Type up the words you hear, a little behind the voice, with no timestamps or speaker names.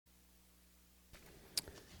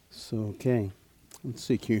So, okay. Let's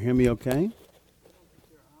see, can you hear me okay?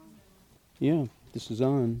 Yeah, this is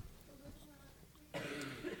on.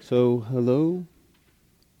 So, hello?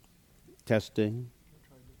 Testing.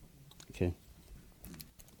 Okay.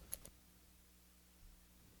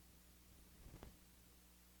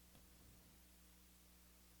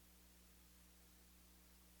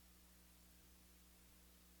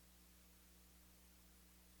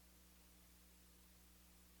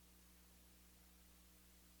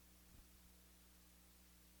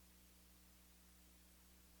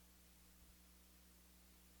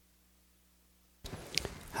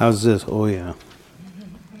 How's this? Oh, yeah.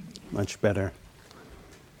 Much better.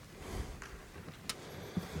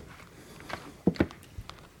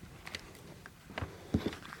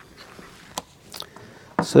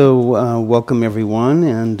 So, welcome everyone,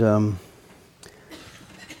 and I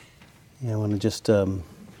want to just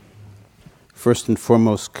first and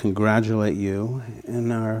foremost congratulate you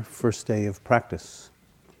in our first day of practice.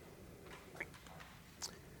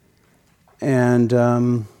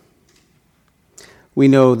 And we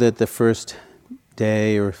know that the first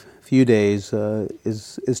day or few days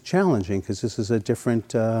is challenging because this is a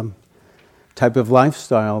different type of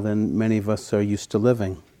lifestyle than many of us are used to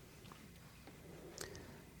living.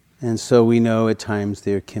 And so we know at times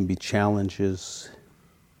there can be challenges.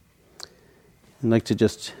 I'd like to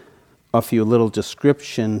just offer you a little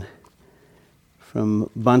description from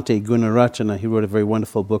Bhante Gunaratana. He wrote a very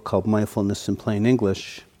wonderful book called Mindfulness in Plain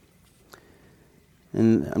English.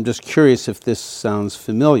 And I'm just curious if this sounds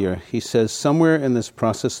familiar. He says, somewhere in this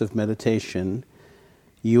process of meditation,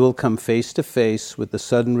 you will come face to face with the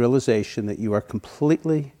sudden realization that you are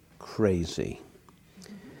completely crazy.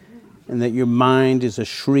 And that your mind is a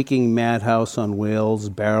shrieking madhouse on wheels,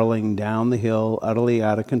 barreling down the hill, utterly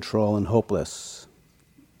out of control and hopeless.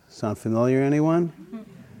 Sound familiar, anyone?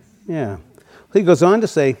 Yeah. He goes on to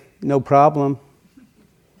say, no problem.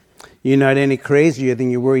 You're not any crazier than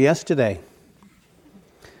you were yesterday.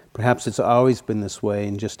 Perhaps it's always been this way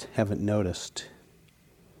and just haven't noticed.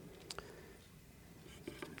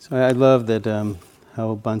 So I love that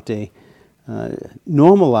how Bhante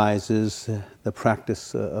normalizes the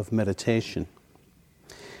practice of meditation.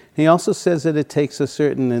 He also says that it takes a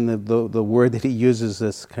certain, and the word that he uses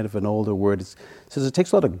is kind of an older word, says it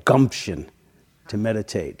takes a lot of gumption to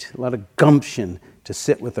meditate, a lot of gumption to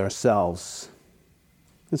sit with ourselves.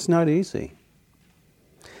 It's not easy.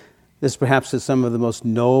 This perhaps is some of the most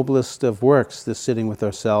noblest of works, this sitting with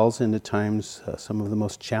ourselves, and at times some of the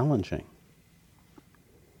most challenging.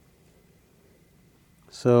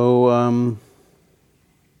 So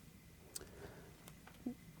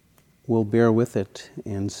we'll bear with it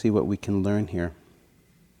and see what we can learn here.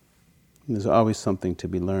 There's always something to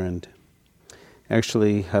be learned.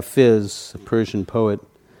 Actually, Hafiz, a Persian poet,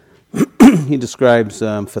 he describes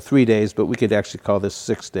for 3 days, but we could actually call this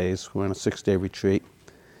 6 days. We're on a 6-day retreat.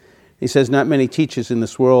 He says, not many teachers in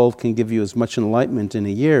this world can give you as much enlightenment in a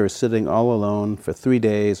year as sitting all alone for 3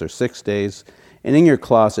 days or 6 days, and in your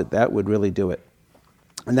closet, that would really do it.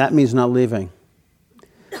 And that means not leaving.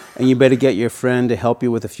 And you better get your friend to help you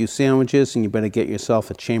with a few sandwiches, and you better get yourself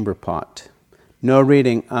a chamber pot. No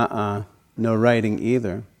reading, no writing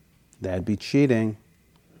either. That'd be cheating.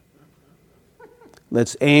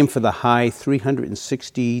 Let's aim for the high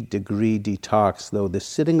 360-degree detox, though the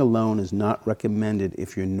sitting alone is not recommended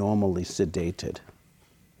if you're normally sedated.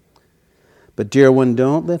 But dear one,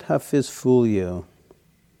 don't let Hafiz fool you.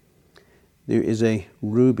 There is a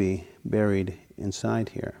ruby buried inside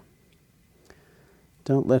here.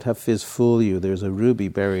 Don't let Hafiz fool you. There's a ruby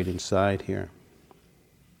buried inside here.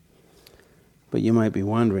 But you might be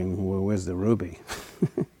wondering, well, where's the ruby?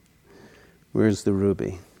 Where's the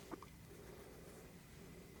ruby?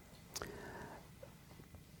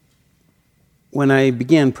 When I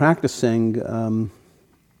began practicing,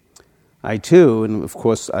 I too, and of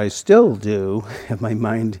course I still do, have my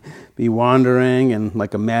mind be wandering and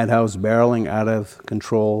like a madhouse barreling out of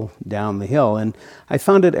control down the hill. And I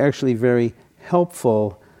found it actually very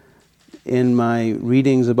helpful in my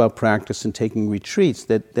readings about practice and taking retreats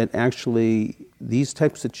that actually these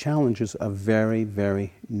types of challenges are very,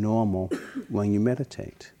 very normal when you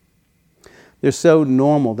meditate. They're so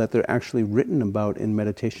normal that they're actually written about in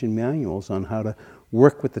meditation manuals on how to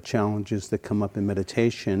work with the challenges that come up in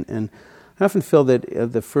meditation. And I often feel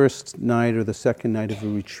that the first night or the second night of a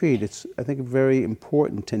retreat, it's, I think, very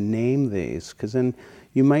important to name these, because then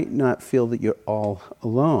you might not feel that you're all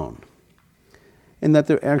alone, and that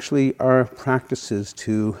there actually are practices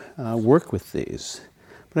to work with these.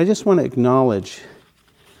 But I just want to acknowledge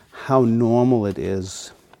how normal it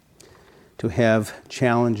is to have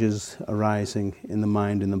challenges arising in the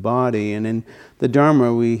mind and the body. And in the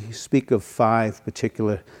Dharma, we speak of 5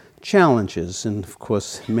 particular challenges. And of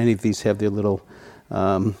course, many of these have their little,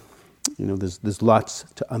 there's lots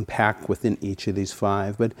to unpack within each of these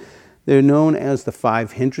 5. But they're known as the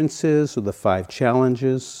 5 hindrances or the 5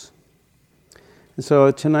 challenges. And so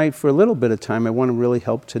tonight, for a little bit of time, I want to really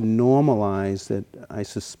help to normalize that I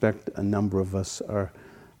suspect a number of us are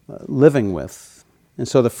living with. And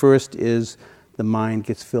so the first is the mind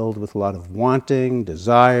gets filled with a lot of wanting,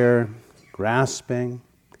 desire, grasping.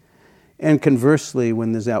 And conversely,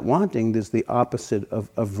 when there's that wanting, there's the opposite of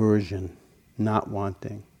aversion, not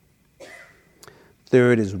wanting.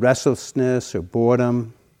 Third is restlessness or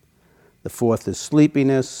boredom. The fourth is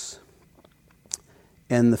sleepiness.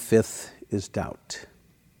 And the 5th is doubt.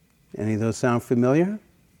 Any of those sound familiar?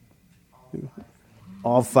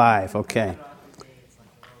 All 5, okay.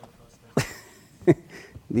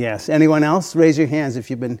 Yes. Anyone else? Raise your hands if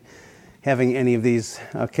you've been having any of these.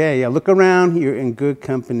 Okay. Yeah. Look around. You're in good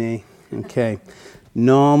company. Okay.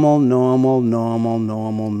 Normal, normal, normal,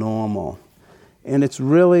 normal, normal. And it's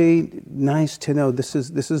really nice to know this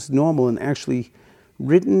is normal, and actually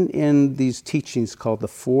written in these teachings called the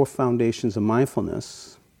 4 foundations of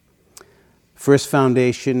mindfulness. First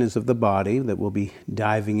foundation is of the body that we'll be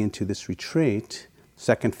diving into this retreat.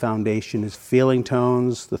 Second foundation is feeling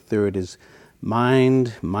tones. The third is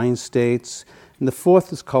mind states. And the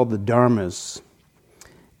 4th is called the dharmas.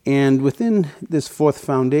 And within this 4th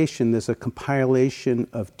foundation, there's a compilation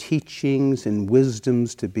of teachings and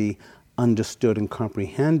wisdoms to be understood and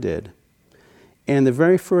comprehended. And the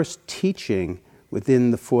very first teaching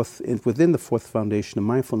within the 4th foundation of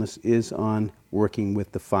mindfulness is on working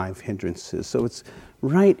with the 5 hindrances. So it's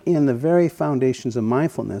right in the very foundations of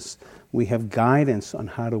mindfulness, we have guidance on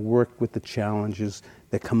how to work with the challenges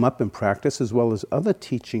that come up in practice, as well as other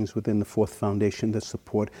teachings within the 4th foundation that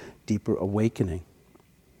support deeper awakening.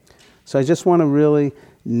 So I just want to really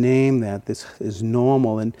name that this is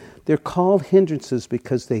normal. And they're called hindrances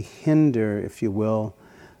because they hinder, if you will,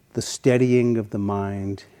 the steadying of the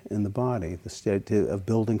mind and the body, the steady of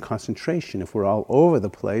building concentration. If we're all over the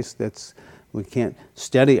place, we can't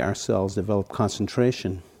steady ourselves, develop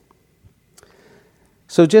concentration.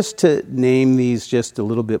 So just to name these just a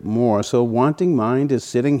little bit more. So wanting mind is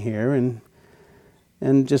sitting here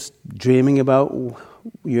and just dreaming about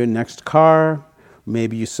your next car.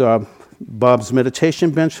 Maybe you saw Bob's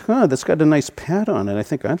meditation bench. That's got a nice pad on it. I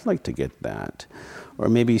think I'd like to get that. Or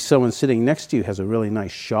maybe someone sitting next to you has a really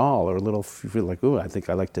nice shawl, or a little, you feel like, I think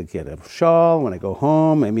I'd like to get a shawl when I go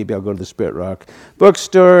home, and maybe I'll go to the Spirit Rock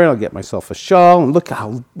bookstore, and I'll get myself a shawl, and look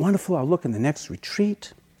how wonderful I'll look in the next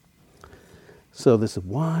retreat. So this is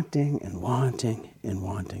wanting and wanting and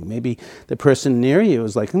wanting. Maybe the person near you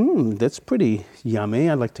is like, that's pretty yummy.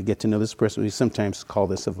 I'd like to get to know this person. We sometimes call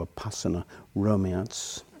this a Vipassana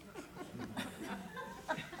romance.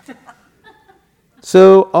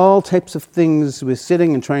 So all types of things, we're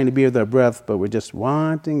sitting and trying to be with our breath, but we're just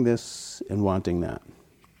wanting this and wanting that.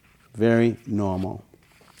 Very normal.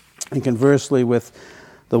 And conversely, with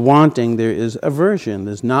the wanting, there is aversion.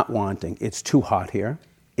 There's not wanting. It's too hot here.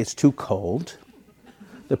 It's too cold.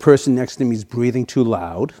 The person next to me is breathing too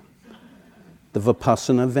loud. The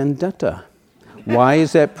Vipassana vendetta. Why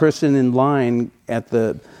is that person in line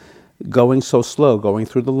going so slow, going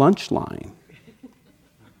through the lunch line?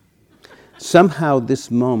 Somehow this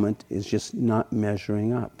moment is just not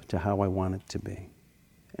measuring up to how I want it to be.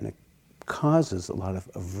 And it causes a lot of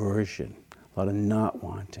aversion, a lot of not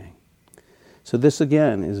wanting. So this,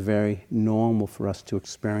 again, is very normal for us to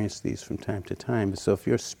experience these from time to time. So if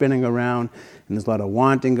you're spinning around and there's a lot of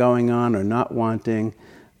wanting going on or not wanting,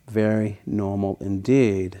 very normal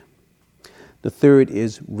indeed. The third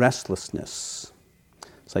is restlessness.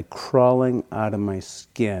 It's like crawling out of my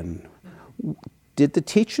skin. Did the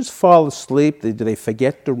teachers fall asleep? Did they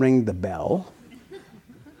forget to ring the bell?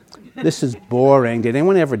 This is boring. Did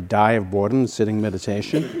anyone ever die of boredom in sitting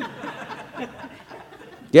meditation?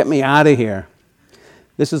 Get me out of here.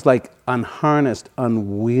 This is like unharnessed,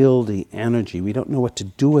 unwieldy energy. We don't know what to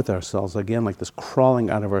do with ourselves. Again, like this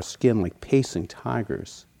crawling out of our skin, like pacing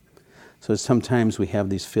tigers. So sometimes we have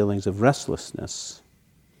these feelings of restlessness.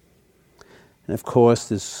 And of course,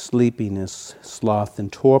 there's sleepiness, sloth,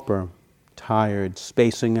 and torpor. Tired,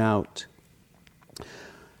 spacing out.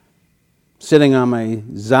 Sitting on my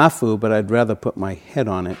zafu, but I'd rather put my head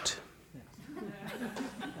on it.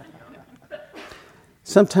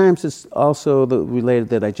 Sometimes it's also related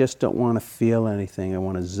that I just don't want to feel anything. I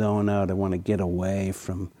want to zone out. I want to get away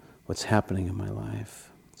from what's happening in my life.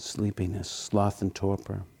 Sleepiness, sloth, and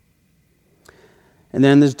torpor. And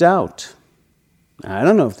then there's doubt. I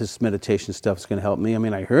don't know if this meditation stuff is going to help me. I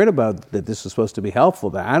mean, I heard about that this is supposed to be helpful,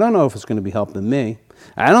 but I don't know if it's going to be helping me.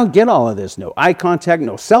 I don't get all of this. No eye contact,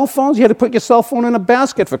 no cell phones. You had to put your cell phone in a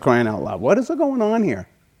basket, for crying out loud. What is going on here?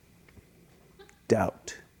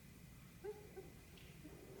 Doubt.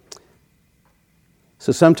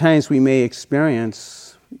 So sometimes we may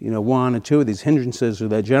experience, one or two of these hindrances, or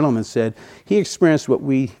that gentleman said he experienced what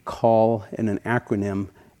we call in an acronym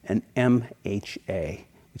an MHA,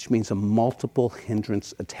 which means a multiple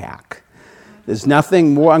hindrance attack. There's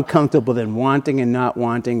nothing more uncomfortable than wanting and not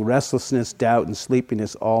wanting, restlessness, doubt, and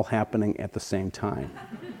sleepiness all happening at the same time.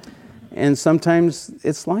 And sometimes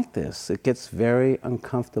it's like this. It gets very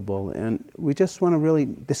uncomfortable, and we just want to really,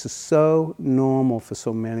 this is so normal for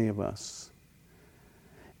so many of us.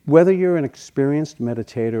 Whether you're an experienced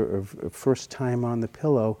meditator or first time on the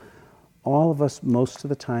pillow, all of us most of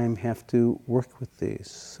the time have to work with these.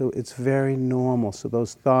 So it's very normal. So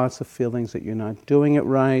those thoughts or feelings that you're not doing it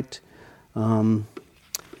right,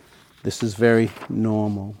 this is very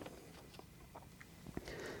normal.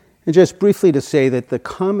 And just briefly to say that the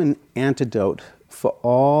common antidote for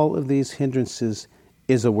all of these hindrances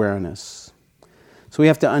is awareness. So we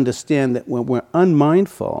have to understand that when we're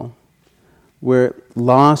unmindful, we're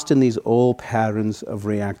lost in these old patterns of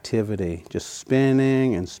reactivity, just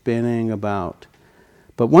spinning and spinning about.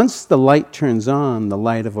 But once the light turns on, the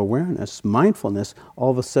light of awareness, mindfulness,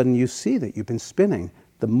 all of a sudden you see that you've been spinning.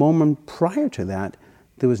 The moment prior to that,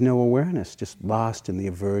 there was no awareness, just lost in the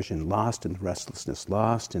aversion, lost in restlessness,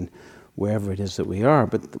 lost in wherever it is that we are.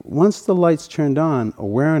 But once the light's turned on,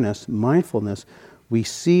 awareness, mindfulness, we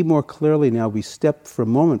see more clearly now. We step for a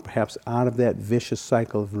moment perhaps out of that vicious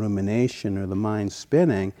cycle of rumination or the mind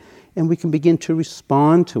spinning, and we can begin to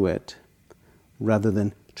respond to it rather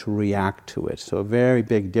than to react to it. So a very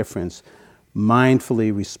big difference.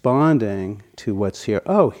 Mindfully responding to what's here.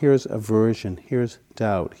 Oh, here's aversion, here's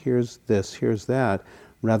doubt, here's this, here's that,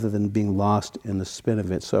 rather than being lost in the spin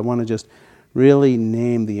of it. So I want to just really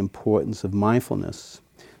name the importance of mindfulness,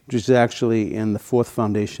 which is actually in the fourth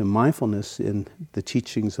foundation of mindfulness in the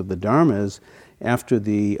teachings of the Dharmas. After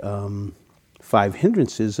the 5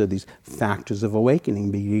 hindrances are these factors of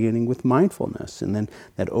awakening, beginning with mindfulness. And then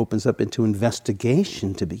that opens up into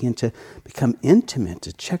investigation, to begin to become intimate,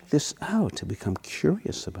 to check this out, to become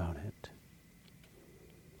curious about it.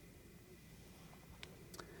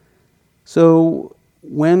 So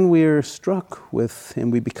when we're struck with,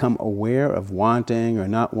 and we become aware of wanting or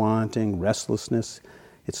not wanting, restlessness,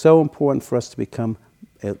 it's so important for us to become,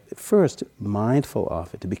 at first, mindful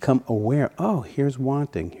of it, to become aware. Oh, here's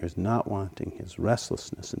wanting, here's not wanting, here's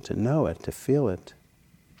restlessness, and to know it, to feel it.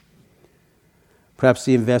 Perhaps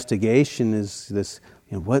the investigation is this,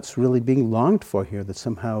 what's really being longed for here, that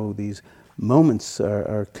somehow these moments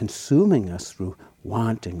are consuming us through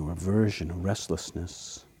wanting or aversion or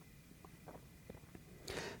restlessness.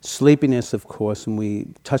 Sleepiness, of course, and we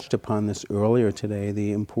touched upon this earlier today,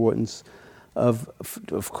 the importance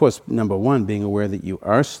of course, number one, being aware that you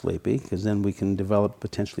are sleepy, because then we can develop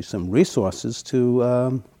potentially some resources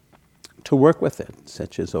to work with it,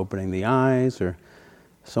 such as opening the eyes, or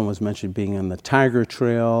someone's mentioned being on the tiger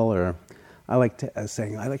trail, or I like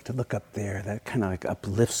to look up there. That kind of like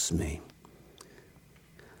uplifts me.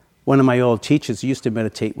 One of my old teachers used to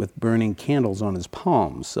meditate with burning candles on his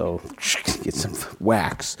palms, so get some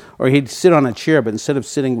wax. Or he'd sit on a chair, but instead of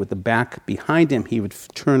sitting with the back behind him, he would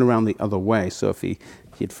turn around the other way, so if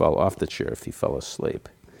he'd fall off the chair if he fell asleep.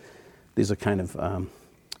 These are kind of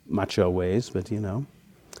macho ways, but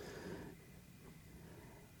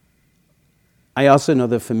I also know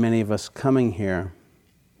that for many of us coming here,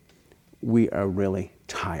 we are really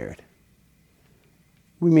tired.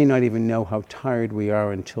 We may not even know how tired we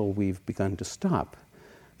are until we've begun to stop.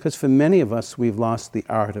 Because for many of us, we've lost the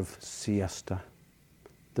art of siesta,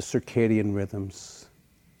 the circadian rhythms,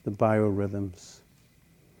 the biorhythms.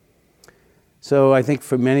 So I think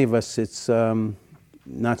for many of us, it's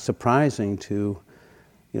not surprising to,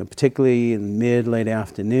 particularly in late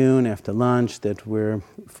afternoon, after lunch, that we're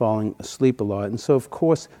falling asleep a lot. And so, of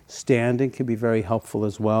course, standing can be very helpful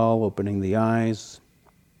as well, opening the eyes.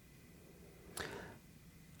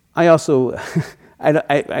 I also,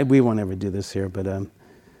 we won't ever do this here, but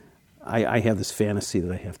I have this fantasy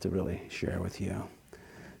that I have to really share with you.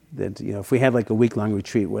 That, if we had like a week-long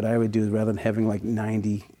retreat, what I would do is rather than having like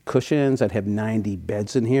 90 cushions, I'd have 90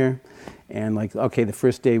 beds in here. And the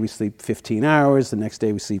first day we sleep 15 hours, the next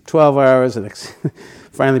day we sleep 12 hours,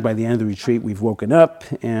 finally by the end of the retreat we've woken up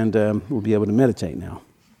and we'll be able to meditate now.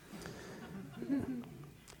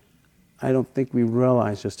 I don't think we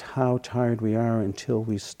realize just how tired we are until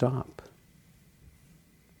we stop.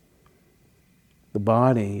 the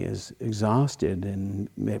body is exhausted, and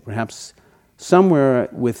perhaps somewhere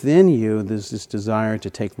within you there's this desire to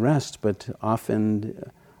take rest, but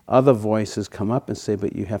often other voices come up and say,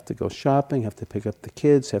 but you have to go shopping, have to pick up the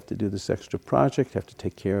kids, have to do this extra project, have to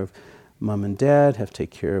take care of mom and dad, have to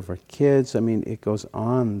take care of our kids. I mean, it goes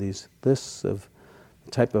on, these lists of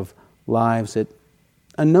the type of lives that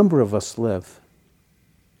a number of us live.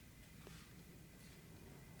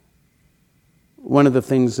 One of the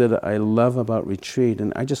things that I love about retreat,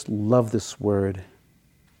 and I just love this word,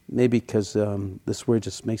 maybe because this word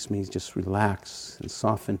just makes me just relax and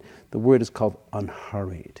soften. The word is called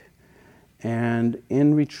unhurried. And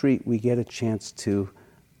in retreat, we get a chance to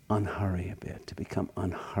unhurry a bit, to become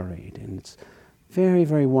unhurried. And it's very,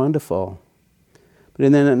 very wonderful. But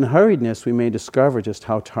in that unhurriedness, we may discover just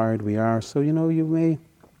how tired we are. So, you may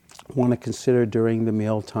want to consider during the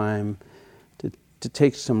mealtime to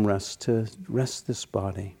take some rest, to rest this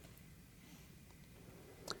body.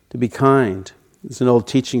 To be kind. There's an old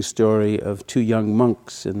teaching story of two young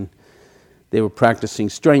monks, and they were practicing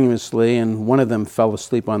strenuously, and one of them fell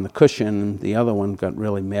asleep on the cushion, and the other one got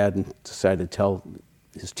really mad and decided to tell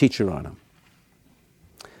his teacher on him.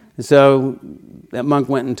 And so that monk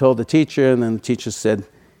went and told the teacher, and then the teacher said,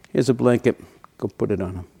 here's a blanket, go put it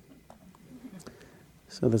on him.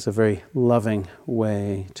 So there's a very loving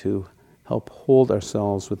way to help hold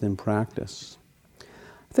ourselves within practice.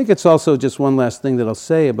 I think it's also just one last thing that I'll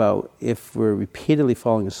say about if we're repeatedly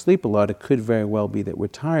falling asleep a lot, it could very well be that we're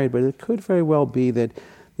tired, but it could very well be that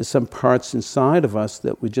there's some parts inside of us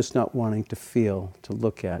that we're just not wanting to feel, to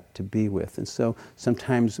look at, to be with. And so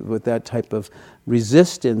sometimes with that type of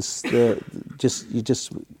resistance, you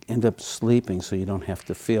just end up sleeping so you don't have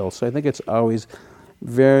to feel. So I think it's always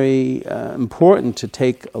very important to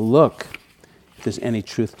take a look if there's any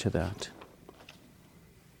truth to that.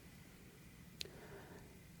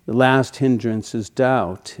 The last hindrance is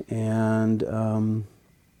doubt, and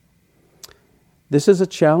this is a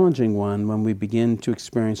challenging one when we begin to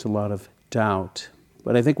experience a lot of doubt.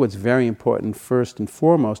 But I think what's very important, first and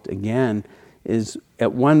foremost, again, is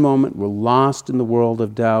at one moment we're lost in the world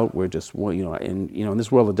of doubt. We're just, in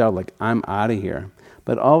this world of doubt, like, I'm out of here.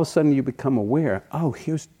 But all of a sudden you become aware, oh,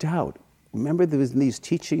 here's doubt. Remember there was these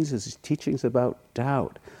teachings about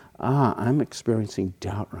doubt. I'm experiencing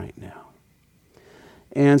doubt right now.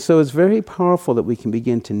 And so it's very powerful that we can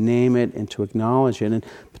begin to name it and to acknowledge it and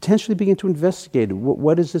potentially begin to investigate it.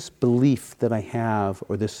 What is this belief that I have,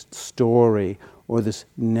 or this story, or this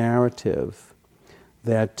narrative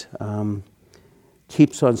that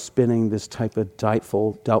keeps on spinning this type of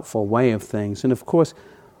doubtful way of things? And of course,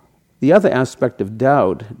 the other aspect of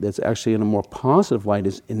doubt that's actually in a more positive light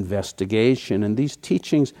is investigation. And these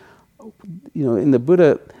teachings, in the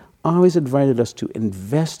Buddha, always invited us to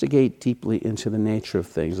investigate deeply into the nature of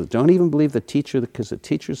things. Don't even believe the teacher because the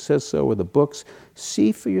teacher says so, or the books.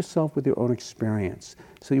 See for yourself with your own experience.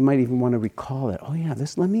 So you might even want to recall it. Oh yeah,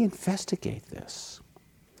 let me investigate this.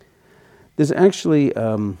 There's actually,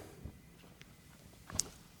 I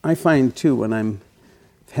find too, when I've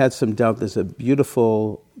had some doubt, there's a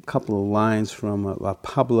beautiful couple of lines from a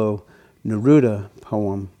Pablo Neruda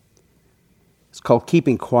poem. It's called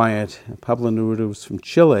Keeping Quiet. Pablo Neruda was from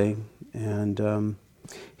Chile, and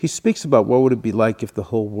he speaks about what would it be like if the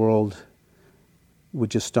whole world would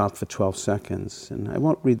just stop for 12 seconds. And I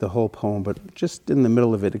won't read the whole poem, but just in the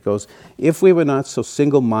middle of it, it goes, if we were not so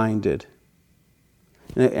single-minded.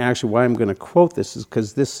 And actually, why I'm going to quote this is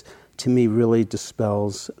because this, to me, really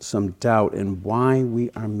dispels some doubt in why we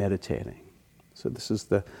are meditating. So this is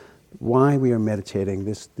why we are meditating.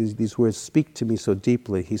 These words speak to me so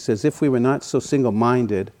deeply. He says, if we were not so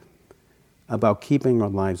single-minded about keeping our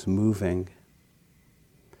lives moving,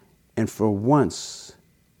 and for once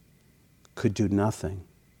could do nothing,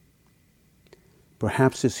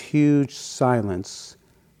 perhaps this huge silence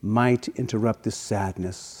might interrupt the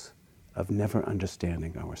sadness of never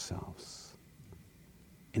understanding ourselves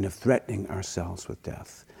and of threatening ourselves with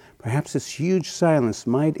death. Perhaps this huge silence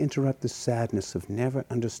might interrupt the sadness of never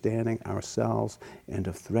understanding ourselves and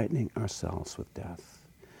of threatening ourselves with death.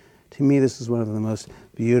 To me, this is one of the most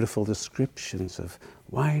beautiful descriptions of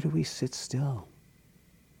why do we sit still?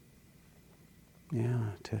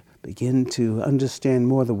 Yeah, to begin to understand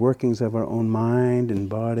more the workings of our own mind and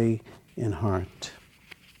body and heart.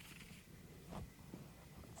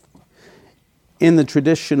 In the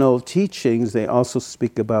traditional teachings, they also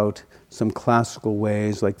speak about some classical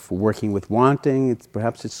ways, like for working with wanting.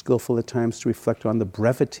 Perhaps it's skillful at times to reflect on the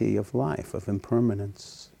brevity of life, of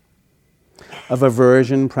impermanence, of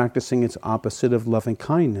aversion, practicing its opposite of loving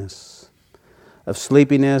kindness, of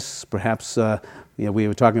sleepiness, perhaps We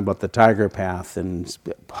were talking about the tiger path and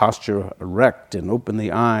posture erect and open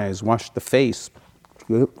the eyes, wash the face,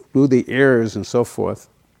 through the ears and so forth.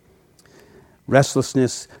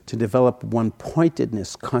 Restlessness to develop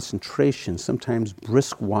one-pointedness, concentration, sometimes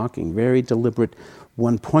brisk walking, very deliberate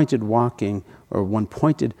one-pointed walking or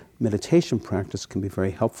one-pointed meditation practice can be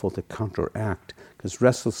very helpful to counteract, because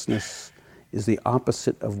restlessness is the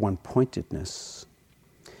opposite of one-pointedness.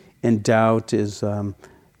 And doubt is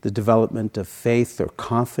the development of faith or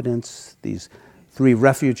confidence, these three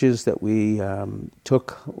refuges that we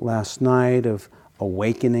took last night of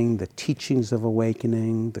awakening, the teachings of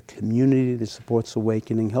awakening, the community that supports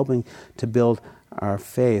awakening, helping to build our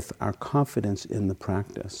faith, our confidence in the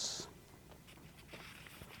practice.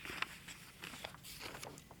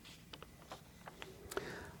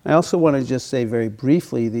 I also want to just say very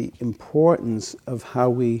briefly the importance of how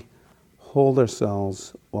we hold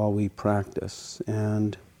ourselves while we practice.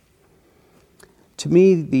 And to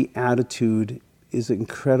me, the attitude is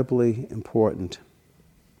incredibly important.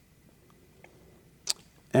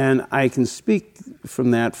 And I can speak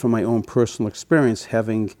from that from my own personal experience,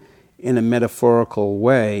 having, in a metaphorical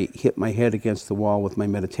way, hit my head against the wall with my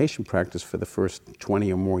meditation practice for the first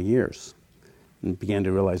 20 or more years, and began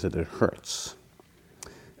to realize that it hurts.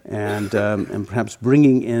 And perhaps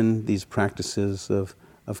bringing in these practices of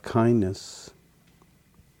kindness.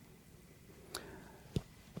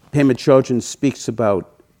 Pema Chodron speaks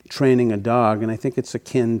about training a dog, and I think it's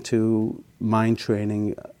akin to mind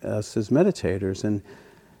training us as meditators. And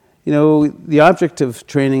the object of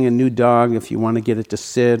training a new dog, if you want to get it to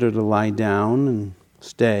sit or to lie down and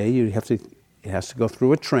stay, it has to go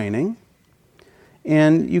through a training.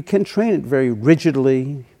 And you can train it very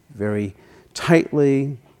rigidly, very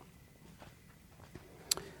tightly.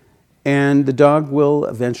 And the dog will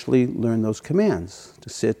eventually learn those commands, to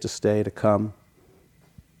sit, to stay, to come.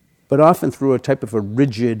 But often through a type of a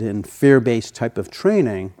rigid and fear-based type of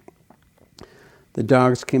training, the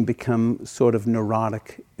dogs can become sort of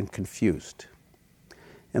neurotic and confused.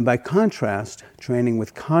 And by contrast, training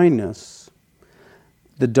with kindness,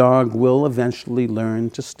 the dog will eventually learn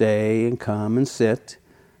to stay and come and sit,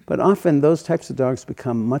 but often those types of dogs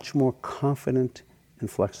become much more confident and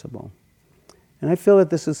flexible. And I feel that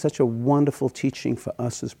this is such a wonderful teaching for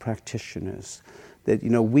us as practitioners, that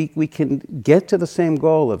we can get to the same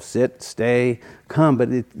goal of sit, stay, come, but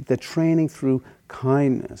the training through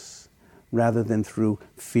kindness rather than through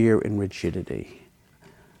fear and rigidity.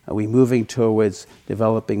 Are we moving towards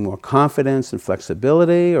developing more confidence and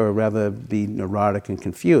flexibility, or rather be neurotic and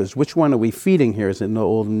confused? Which one are we feeding here? As an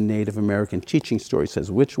old Native American teaching story says,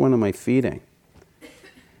 which one am I feeding?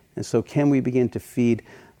 And so can we begin to feed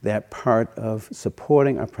that part of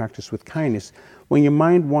supporting our practice with kindness? When your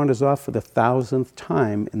mind wanders off for the 1,000th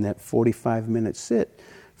time in that 45-minute sit,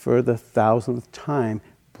 for the 1,000th time,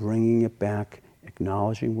 bringing it back,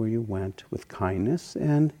 acknowledging where you went with kindness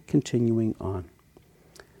and continuing on.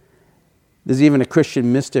 There's even a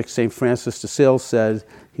Christian mystic, St. Francis de Sales, said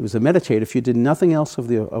he was a meditator. If you did nothing else of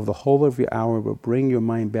the whole of your hour but bring your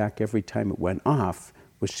mind back every time it went off,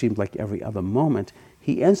 which seemed like every other moment,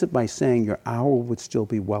 he ends it by saying your hour would still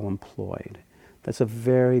be well employed. That's a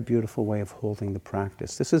very beautiful way of holding the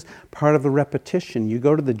practice. This is part of the repetition. You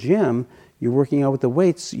go to the gym, you're working out with the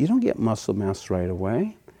weights, you don't get muscle mass right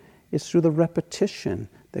away. It's through the repetition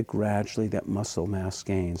that gradually that muscle mass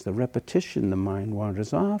gains. The repetition, the mind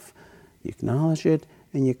wanders off, you acknowledge it,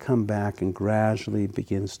 and you come back and gradually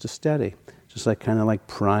begins to steady. Just kind of like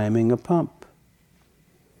priming a pump.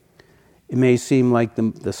 It may seem like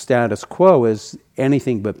the status quo is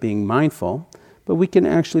anything but being mindful, but we can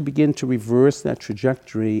actually begin to reverse that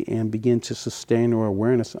trajectory and begin to sustain our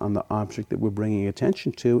awareness on the object that we're bringing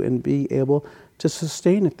attention to and be able to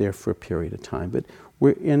sustain it there for a period of time. But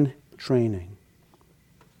we're in training.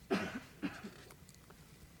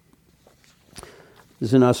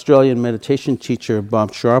 There's an Australian meditation teacher,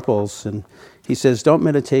 Bob Sharples, and he says, don't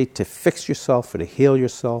meditate to fix yourself or to heal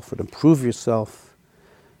yourself or to improve yourself.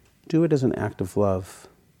 Do it as an act of love.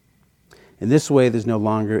 In this way, there's no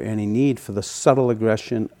longer any need for the subtle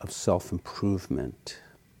aggression of self-improvement,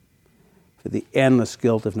 for the endless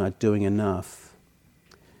guilt of not doing enough.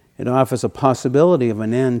 It offers a possibility of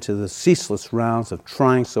an end to the ceaseless rounds of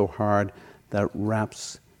trying so hard that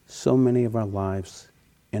wraps so many of our lives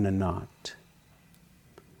in a knot.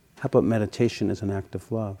 How about meditation as an act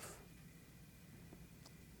of love?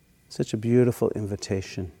 Such a beautiful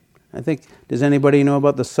invitation. I think, does anybody know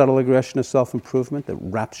about the subtle aggression of self-improvement that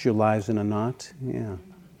wraps your lives in a knot?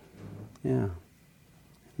 Yeah.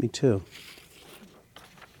 Me too.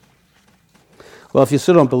 Well, if you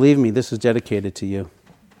still don't believe me, this is dedicated to you.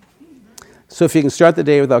 So if you can start the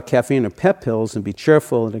day without caffeine or pep pills and be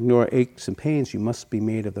cheerful and ignore aches and pains, you must be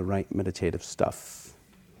made of the right meditative stuff.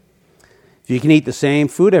 If you can eat the same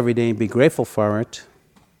food every day and be grateful for it,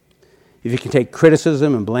 if you can take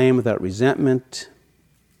criticism and blame without resentment,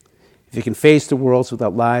 if you can face the world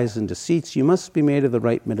without lies and deceits, you must be made of the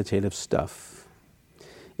right meditative stuff.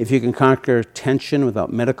 If you can conquer tension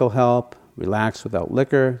without medical help, relax without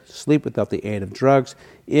liquor, sleep without the aid of drugs,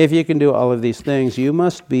 if you can do all of these things, you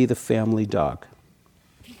must be the family dog.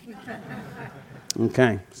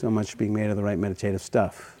 Okay, so much being made of the right meditative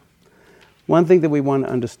stuff. One thing that we want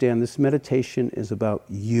to understand, this meditation is about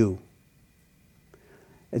you.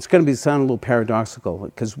 It's going to sound a little paradoxical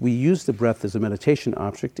because we use the breath as a meditation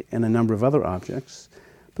object and a number of other objects,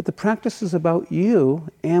 but the practice is about you,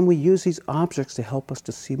 and we use these objects to help us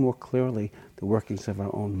to see more clearly the workings of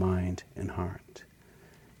our own mind and heart.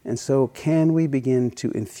 And so can we begin to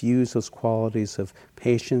infuse those qualities of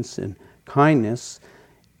patience and kindness?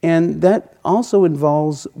 And that also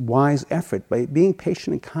involves wise effort. By being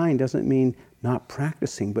patient and kind doesn't mean not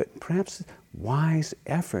practicing, but perhaps wise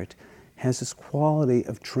effort has this quality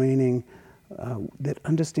of training that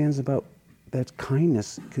understands about that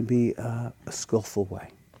kindness could be a skillful way.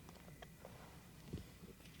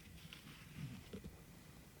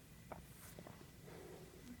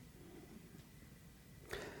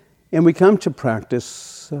 And we come to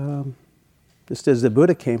practice, just as the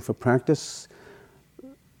Buddha came for practice,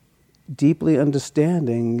 deeply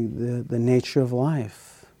understanding the nature of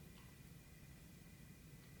life.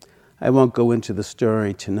 I won't go into the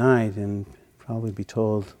story tonight and probably be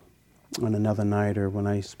told on another night or when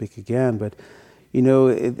I speak again, but you know,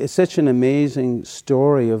 it's such an amazing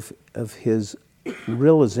story of his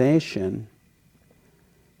realization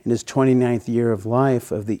in his 29th year of life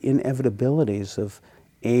of the inevitabilities of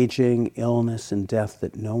aging, illness, and death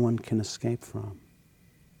that no one can escape from.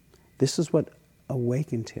 This is what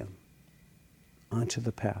awakened him onto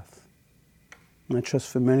the path. And I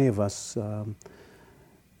trust for many of us,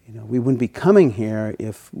 we wouldn't be coming here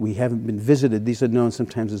if we haven't been visited. These are known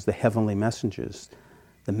sometimes as the heavenly messengers.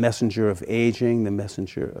 The messenger of aging, the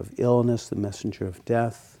messenger of illness, the messenger of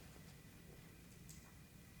death.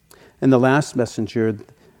 And the last messenger,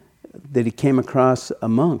 that he came across a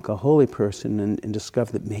monk, a holy person, and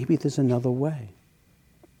discovered that maybe there's another way,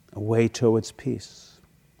 a way towards peace.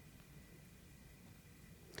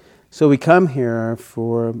 So we come here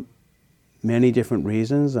for many different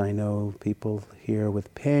reasons. I know people here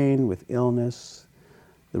with pain, with illness,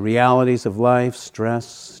 the realities of life,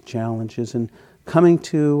 stress, challenges, and coming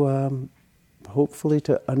to hopefully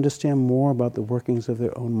to understand more about the workings of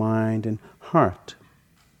their own mind and heart.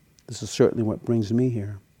 This is certainly what brings me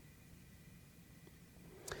here.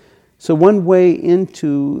 So one way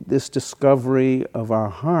into this discovery of our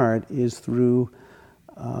heart is through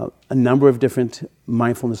a number of different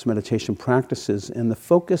mindfulness meditation practices, and the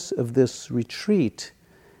focus of this retreat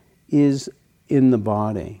is in the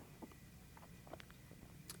body.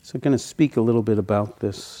 So I'm going to speak a little bit about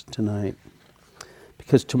this tonight,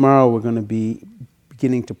 because tomorrow we're going to be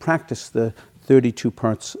beginning to practice the 32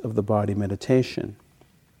 parts of the body meditation.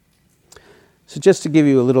 So just to give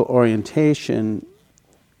you a little orientation,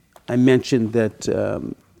 I mentioned that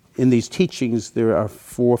in these teachings there are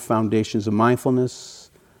 4 foundations of mindfulness,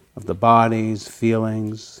 of the body's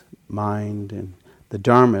feelings, mind, and the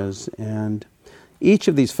dharmas. And each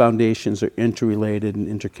of these foundations are interrelated and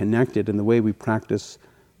interconnected in the way we practice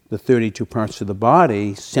the 32 parts of the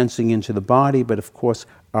body, sensing into the body, but of course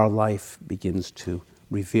our life begins to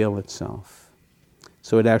reveal itself.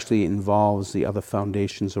 So it actually involves the other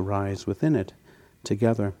foundations arise within it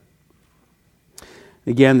together.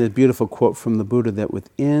 Again, the beautiful quote from the Buddha that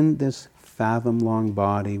within this fathom-long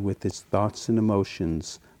body with its thoughts and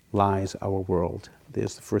emotions lies our world.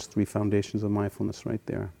 There's the first 3 foundations of mindfulness right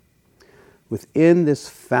there. Within this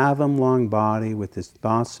fathom-long body with its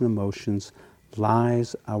thoughts and emotions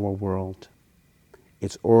lies our world.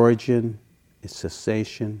 Its origin, its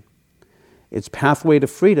cessation, its pathway to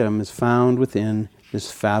freedom is found within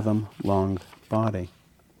this fathom-long body.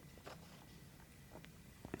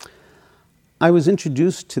 I was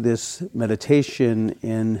introduced to this meditation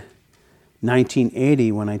in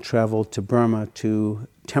 1980 when I traveled to Burma to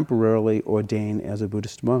temporarily ordain as a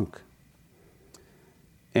Buddhist monk.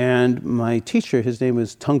 And my teacher, his name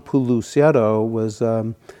was Tungpulu Sayadaw, was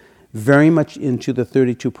very much into the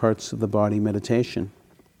 32 parts of the body meditation.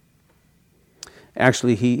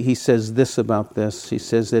 Actually, he says this about this. He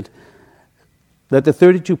says that the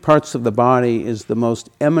 32 parts of the body is the most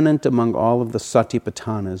eminent among all of the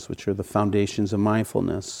satipatthanas, which are the foundations of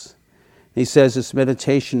mindfulness. He says this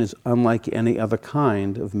meditation is unlike any other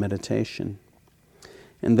kind of meditation.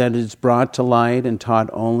 and that it's brought to light and taught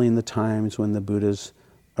only in the times when the Buddhas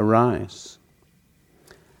arise.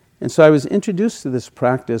 And so I was introduced to this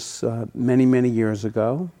practice many, many years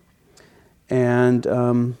ago. And,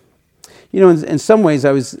 in some ways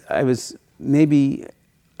I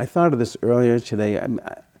thought of this earlier today,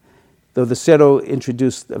 though the Sayadaw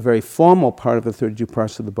introduced a very formal part of the 32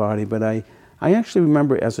 parts of the body, but I actually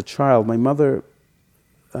remember as a child, my mother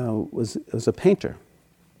was a painter.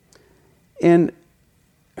 And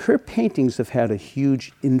her paintings have had a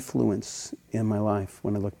huge influence in my life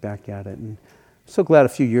when I look back at it. And I'm so glad a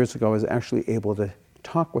few years ago I was actually able to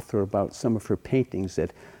talk with her about some of her paintings,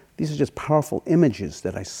 that these are just powerful images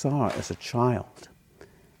that I saw as a child.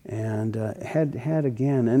 And had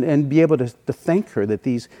again, and be able to thank her that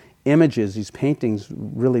these images, these paintings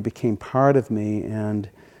really became part of me, and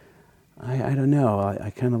I don't know,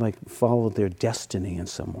 I kind of like followed their destiny in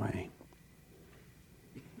some way.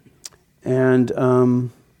 And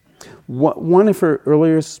one of her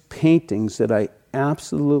earliest paintings that I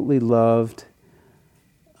absolutely loved,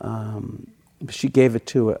 she gave it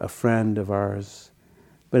to a friend of ours,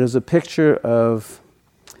 but it was a picture of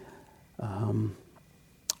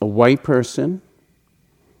a white person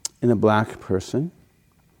and a black person,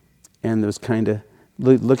 and there was kind of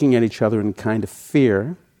looking at each other in kind of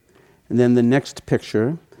fear. And then the next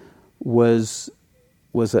picture was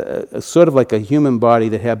a sort of like a human body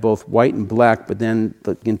that had both white and black, but then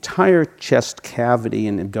the entire chest cavity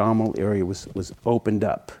and abdominal area was opened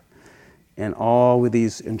up, and all with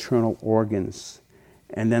these internal organs.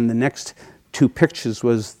 And then the next two pictures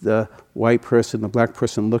was the white person, the black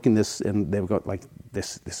person looking this, and they would go like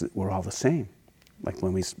this. We're all the same. Like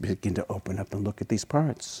when we begin to open up and look at these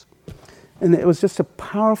parts, and it was just a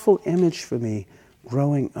powerful image for me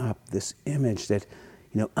growing up. This image that,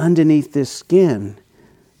 underneath this skin,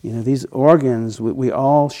 these organs, we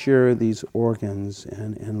all share these organs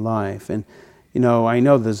in life. And, I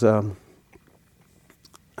know there's I'm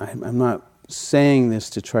not saying this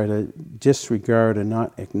to try to disregard and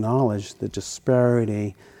not acknowledge the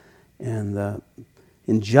disparity and the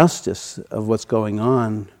injustice of what's going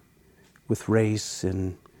on with race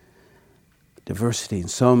and diversity and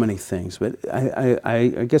so many things. But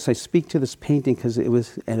I guess I speak to this painting because it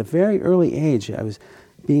was at a very early age I was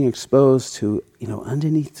being exposed to,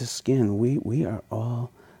 underneath the skin, we are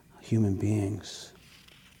all human beings.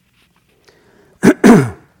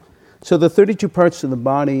 So the 32 parts of the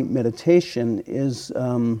body meditation is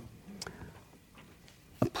a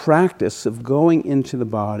practice of going into the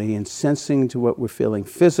body and sensing to what we're feeling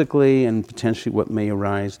physically and potentially what may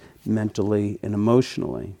arise mentally and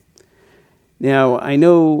emotionally. Now, I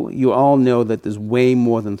know you all know that there's way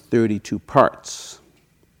more than 32 parts.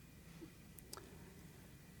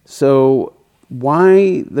 So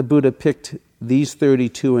why the Buddha picked these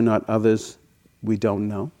 32 and not others, we don't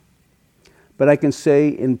know. But I can say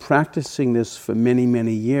in practicing this for many,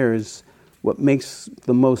 many years, what makes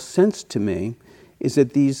the most sense to me is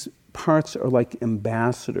that these parts are like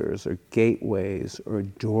ambassadors or gateways or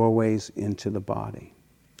doorways into the body.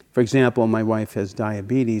 For example, my wife has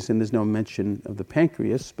diabetes, and there's no mention of the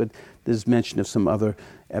pancreas, but there's mention of some other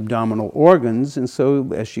abdominal organs, and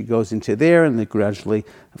so as she goes into there, and then gradually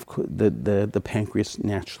the pancreas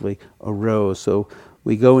naturally arose. So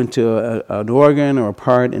we go into an organ or a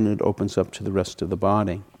part, and it opens up to the rest of the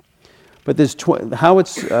body. But there's how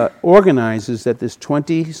it's organized is that there's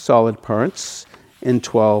 20 solid parts and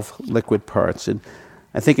 12 liquid parts. And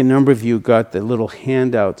I think a number of you got the little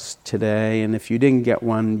handouts today, and if you didn't get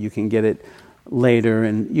one, you can get it later,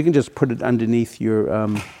 and you can just put it underneath your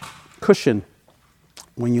cushion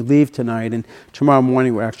when you leave tonight. And tomorrow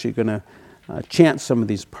morning, we're actually going to chant some of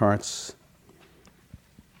these parts.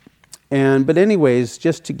 But anyways,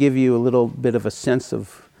 just to give you a little bit of a sense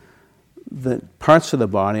of the parts of the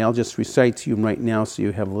body, I'll just recite to you right now so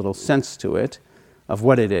you have a little sense to it, of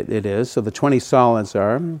what it is. So the 20 solids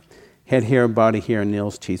are head, hair, body hair,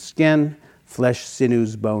 nails, teeth, skin, flesh,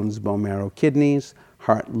 sinews, bones, bone marrow, kidneys,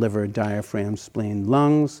 heart, liver, diaphragm, spleen,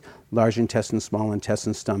 lungs, large intestine, small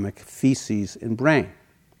intestine, stomach, feces, and brain.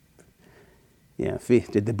 Yeah,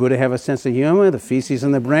 did the Buddha have a sense of humor? The feces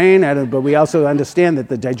in the brain? But we also understand that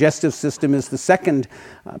the digestive system is the second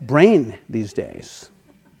brain these days.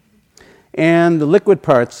 And the liquid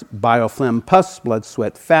parts, bile, phlegm, pus, blood,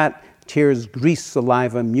 sweat, fat, tears, grease,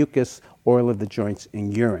 saliva, mucus, oil of the joints,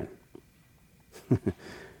 and urine.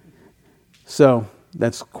 So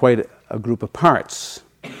that's quite a group of parts.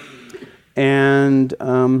 And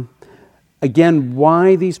again,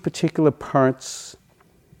 why these particular parts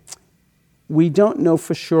we don't know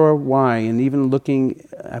for sure why, and even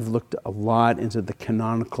I've looked a lot into the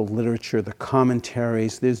canonical literature, the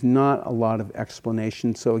commentaries, there's not a lot of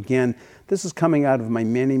explanation. So again, this is coming out of my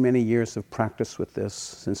many, many years of practice with this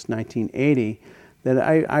since 1980, that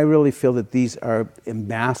I really feel that these are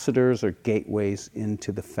ambassadors or gateways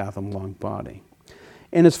into the Fathom long body.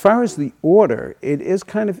 And as far as the order, it is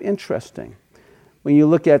kind of interesting. When you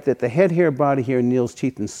look at that, the head, hair, body hair, nails,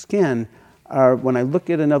 teeth, and skin are, when I look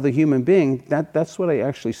at another human being, that's what I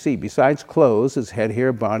actually see. Besides clothes, is head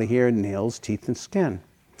hair, body hair, nails, teeth, and skin.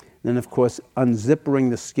 Then, of course, unzippering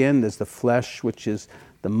the skin, there's the flesh, which is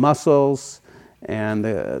the muscles, and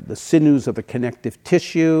the sinews of the connective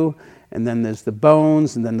tissue, and then there's the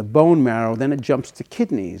bones, and then the bone marrow, then it jumps to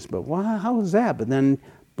kidneys. But how is that? But then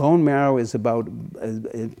bone marrow is about,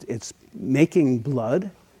 it's making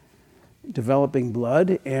blood, developing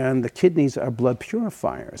blood, and the kidneys are blood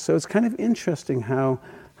purifiers. So it's kind of interesting how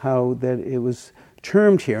that it was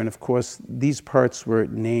termed here. And of course, these parts were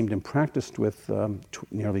named and practiced with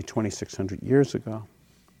nearly 2,600 years ago.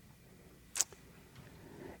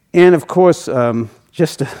 And of course,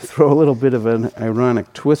 just to throw a little bit of an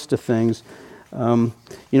ironic twist to things,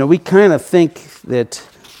 we kind of think that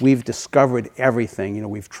we've discovered everything.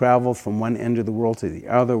 We've traveled from one end of the world to the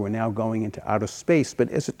other. We're now going into outer space. But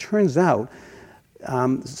as it turns out,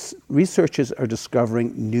 researchers are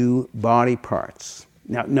discovering new body parts.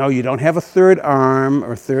 Now, no, you don't have a third arm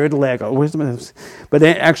or third leg. But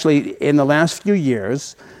actually, in the last few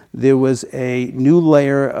years, there was a new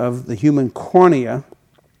layer of the human cornea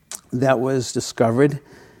that was discovered.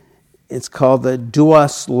 It's called the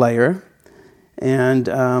Duos layer.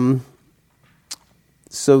 And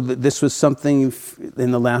so this was something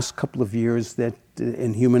in the last couple of years that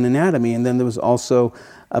in human anatomy. And then there was also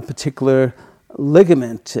a particular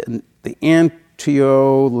ligament, the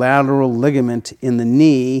anterolateral ligament in the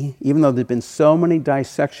knee. Even though there have been so many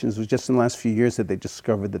dissections, it was just in the last few years that they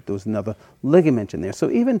discovered that there was another ligament in there. So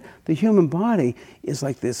even the human body is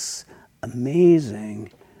like this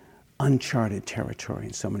amazing, uncharted territory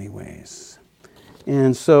in so many ways.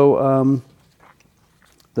 And so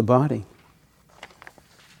the body.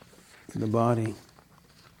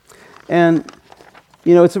 And,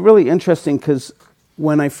 it's really interesting because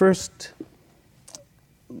when I first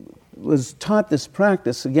was taught this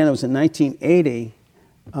practice, again, it was in 1980,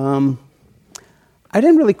 I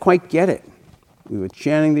didn't really quite get it. We were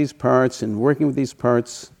chanting these parts and working with these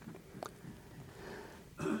parts.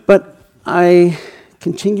 But I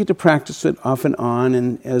continued to practice it off and on,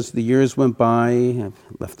 and as the years went by, I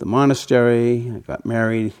left the monastery, I got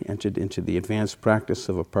married, entered into the advanced practice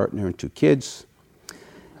of a partner and 2 kids,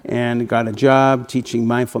 and got a job teaching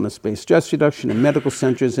mindfulness-based stress reduction in medical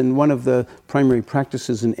centers, and one of the primary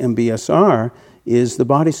practices in MBSR is the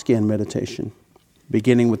body scan meditation,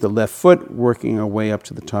 beginning with the left foot, working our way up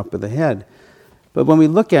to the top of the head. But when we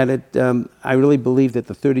look at it, I really believe that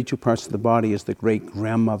the 32 parts of the body is the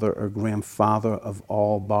great-grandmother or grandfather of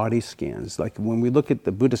all body scans. Like when we look at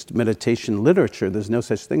the Buddhist meditation literature, there's no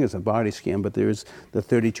such thing as a body scan, but there's the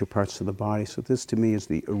 32 parts of the body. So this, to me, is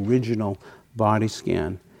the original body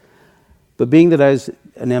scan. But being that I was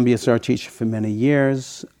an MBSR teacher for many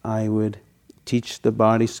years, I would teach the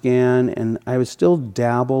body scan, and I would still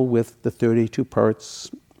dabble with the 32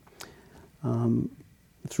 parts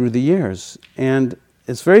through the years. And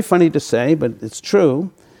it's very funny to say, but it's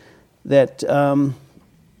true, that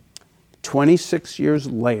 26 years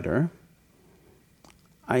later,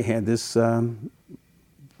 I had this,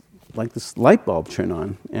 this light bulb turn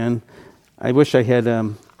on. And I wish I had,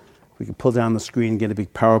 we could pull down the screen and get a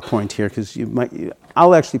big PowerPoint here, because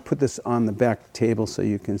I'll actually put this on the back table so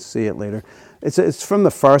you can see it later. It's from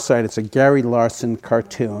the Far Side. It's a Gary Larson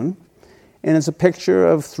cartoon. And it's a picture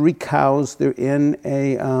of 3 cows. They're in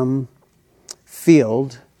a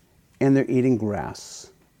field, and they're eating grass.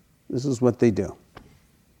 This is what they do.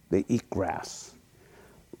 They eat grass.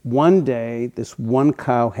 One day, this one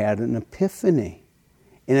cow had an epiphany,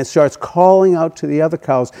 and it starts calling out to the other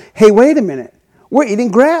cows, "Hey, wait a minute. We're eating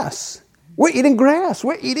grass. We're eating grass.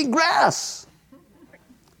 We're eating grass."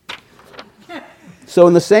 So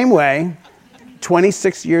in the same way,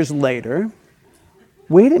 26 years later,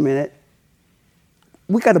 wait a minute.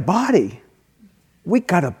 We got a body. We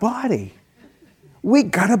got a body. We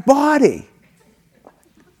got a body.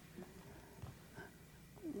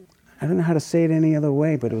 I don't know how to say it any other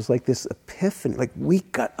way, but it was like this epiphany. Like, we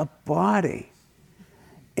got a body.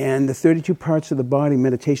 And the 32 parts of the body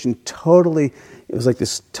meditation it was like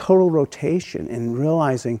this total rotation and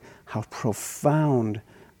realizing how profound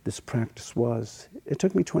this practice was. It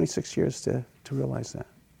took me 26 years to realize that.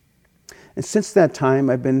 And since that time,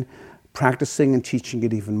 I've been practicing and teaching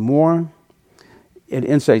it even more. At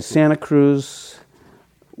Insight Santa Cruz,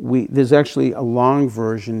 there's actually a long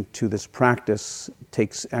version to this practice. It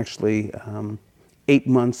takes actually 8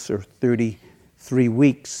 months or 33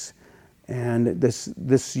 weeks. And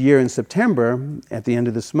this year in September, at the end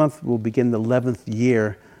of this month, we'll begin the 11th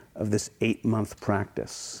year of this 8-month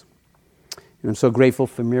practice. And I'm so grateful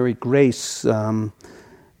for Mary Grace, being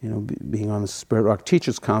on the Spirit Rock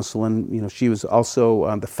Teachers Council. And, she was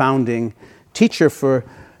also the founding teacher for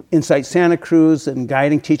Insight Santa Cruz and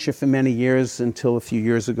guiding teacher for many years until a few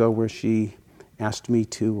years ago where she asked me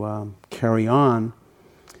to carry on.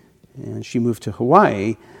 And she moved to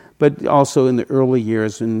Hawaii, but also in the early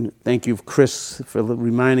years. And thank you, Chris, for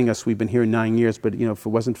reminding us we've been here 9 years. But, if it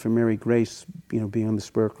wasn't for Mary Grace, being on the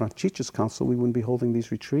Spirit Rock Teachers Council, we wouldn't be holding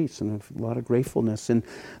these retreats. And I have a lot of gratefulness. And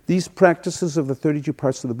these practices of the 32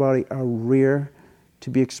 parts of the body are rare to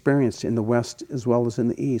be experienced in the West as well as in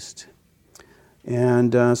the East.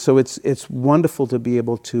 And so it's wonderful to be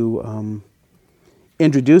able to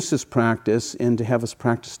introduce this practice and to have us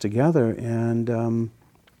practice together. And,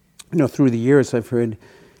 through the years I've heard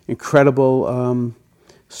incredible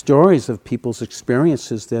stories of people's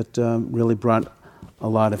experiences that really brought a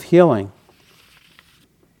lot of healing.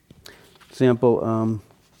 Example,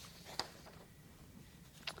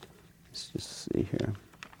 let's just see here.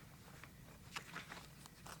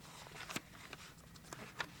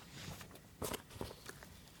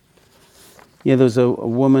 Yeah, there's a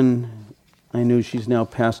woman I knew. She's now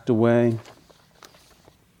passed away,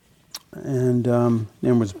 and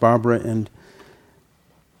name was Barbara, and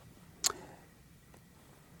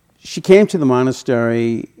she came to the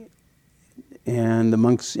monastery, and the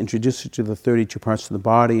monks introduced her to the 32 parts of the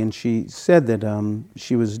body, and she said that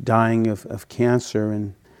she was dying of cancer,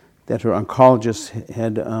 and that her oncologist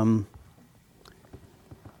had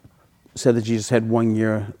said that she just had 1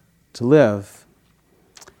 year to live.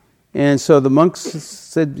 And so the monks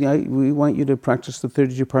said, we want you to practice the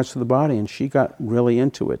 32 parts of the body. And she got really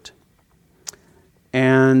into it.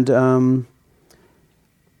 And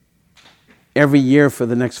every year for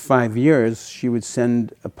the next 5 years, she would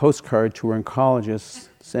send a postcard to her oncologist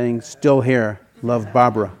saying, "Still here, love,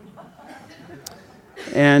 Barbara."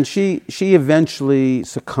 And she eventually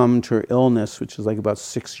succumbed to her illness, which is like about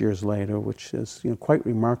 6 years later, which is quite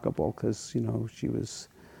remarkable because she was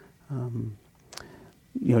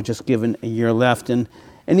just given a year left. And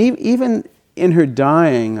even in her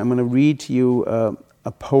dying, I'm going to read to you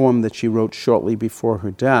a poem that she wrote shortly before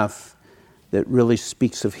her death that really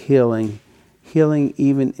speaks of healing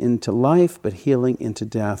even into life, but healing into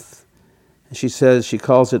death. And she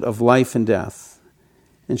calls it Of Life and Death.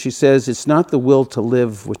 And she says, "It's not the will to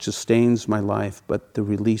live which sustains my life, but the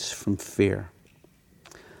release from fear.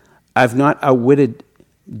 I've not outwitted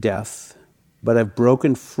death, but I've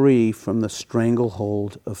broken free from the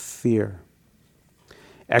stranglehold of fear.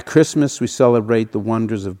 At Christmas, we celebrate the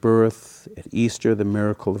wonders of birth. At Easter, the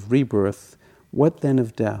miracle of rebirth. What then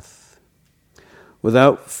of death?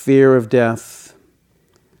 Without fear, death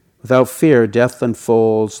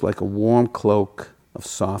unfolds like a warm cloak of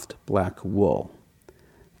soft black wool.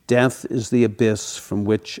 Death is the abyss from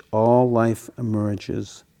which all life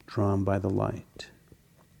emerges, drawn by the light."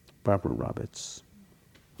 Barbara Roberts.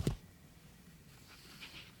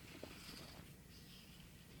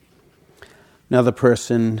 Another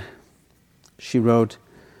person, she wrote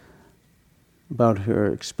about her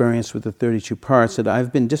experience with the 32 parts, that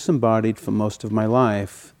I've been disembodied for most of my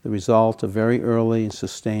life, the result of very early and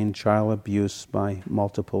sustained child abuse by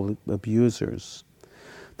multiple abusers.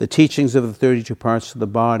 The teachings of the 32 parts of the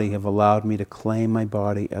body have allowed me to claim my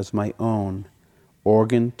body as my own,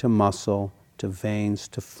 organ to muscle, to veins,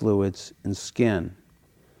 to fluids, and skin.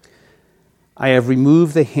 I have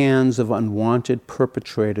removed the hands of unwanted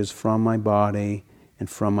perpetrators from my body and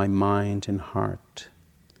from my mind and heart.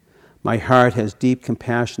 My heart has deep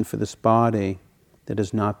compassion for this body that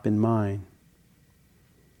has not been mine.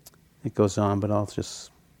 It goes on, but it's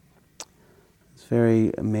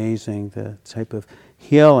very amazing the type of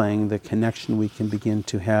healing, the connection we can begin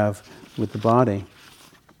to have with the body.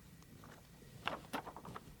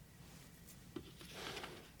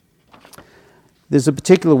 There's a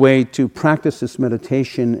particular way to practice this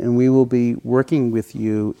meditation, and we will be working with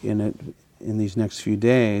you in it in these next few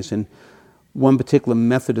days. And one particular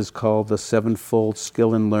method is called the sevenfold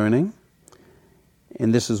skill in learning.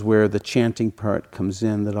 And this is where the chanting part comes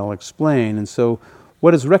in that I'll explain. And so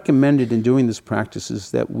what is recommended in doing this practice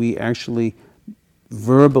is that we actually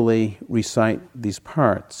verbally recite these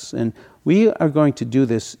parts. And we are going to do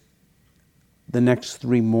this the next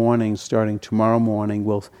 3 mornings, starting tomorrow morning.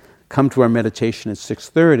 We'll come to our meditation at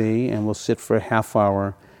 6:30, and we'll sit for a half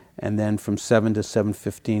hour And then from 7 to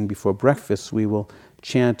 7:15 before breakfast, we will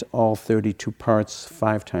chant all 32 parts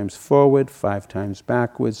 5 times forward, 5 times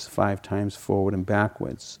backwards, 5 times forward and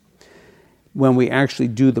backwards. When we actually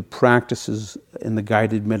do the practices in the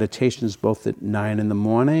guided meditations, both at 9 in the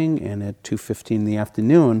morning and at 2:15 in the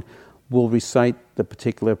afternoon, we'll recite the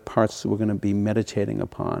particular parts that we're going to be meditating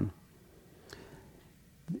upon.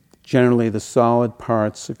 Generally, the solid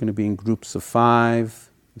parts are going to be in groups of 5.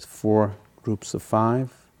 There's 4 groups of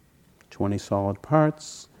 5, 20 solid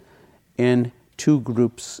parts, and 2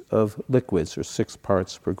 groups of liquids, or 6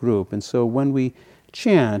 parts per group. And so when we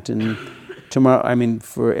chant, and tomorrow,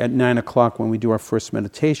 at 9 o'clock when we do our first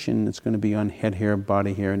meditation, it's going to be on head hair,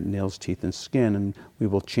 body hair, nails, teeth, and skin, and we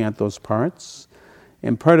will chant those parts.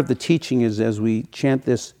 And part of the teaching is as we chant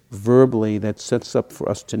this verbally, that sets up for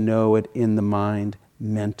us to know it in the mind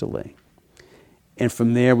mentally. And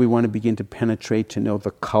from there, we want to begin to penetrate to know the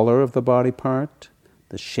color of the body part,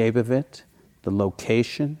 the shape of it, the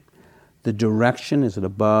location, the direction, is it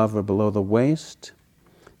above or below the waist,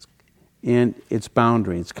 and its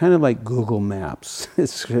boundary. It's kind of like Google Maps.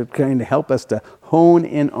 It's going to help us to hone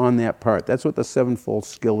in on that part. That's what the sevenfold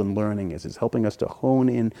skill in learning is. It's helping us to hone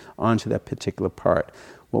in onto that particular part.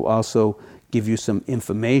 We'll also give you some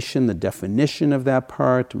information, the definition of that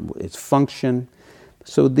part, its function.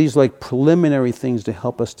 So these like preliminary things to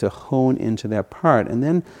help us to hone into that part. And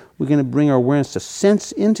then we're going to bring our awareness to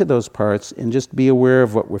sense into those parts and just be aware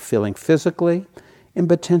of what we're feeling physically and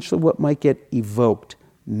potentially what might get evoked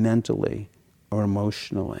mentally or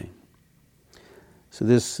emotionally. So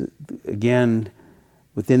this, again,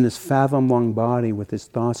 within this fathom-long body with its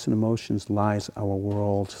thoughts and emotions lies our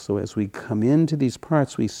world. So as we come into these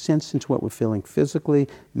parts, we sense into what we're feeling physically,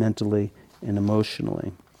 mentally, and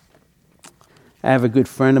emotionally. I have a good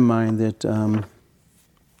friend of mine that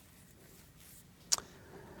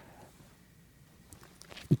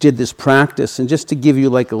did this practice, and just to give you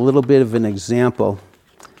like a little bit of an example,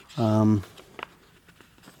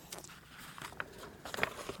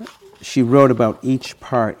 she wrote about each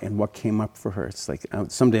part and what came up for her. It's like,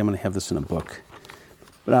 someday I'm going to have this in a book.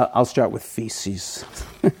 But I'll start with feces.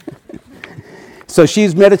 So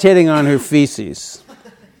she's meditating on her feces.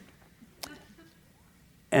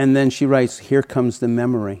 And then she writes, here comes the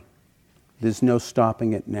memory. There's no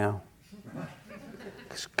stopping it now.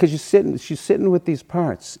 Because she's sitting with these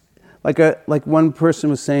parts. Like one person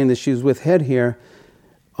was saying that she was with head here.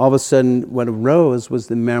 All of a sudden, what arose was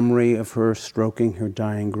the memory of her stroking her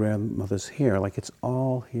dying grandmother's hair. Like it's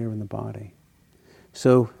all here in the body.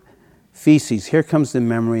 So, feces, here comes the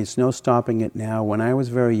memory. It's no stopping it now. When I was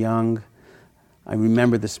very young, I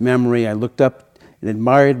remember this memory. I looked up and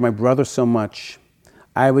admired my brother so much.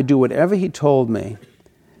 I would do whatever he told me.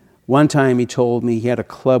 One time he told me he had a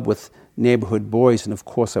club with neighborhood boys, and of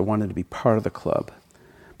course I wanted to be part of the club.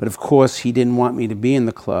 But of course he didn't want me to be in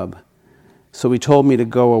the club. So he told me to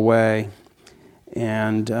go away,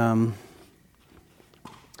 and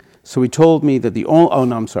so he told me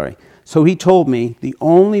that So he told me the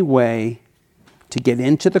only way to get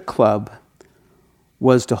into the club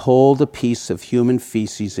was to hold a piece of human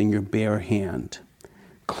feces in your bare hand.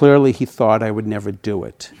 Clearly he thought I would never do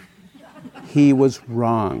it. He was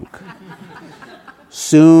wrong.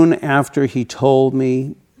 Soon after he told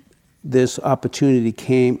me this opportunity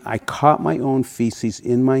came, I caught my own feces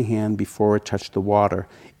in my hand before it touched the water.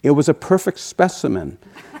 It was a perfect specimen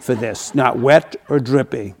for this, not wet or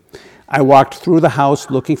drippy. I walked through the house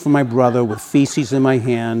looking for my brother with feces in my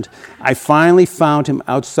hand. I finally found him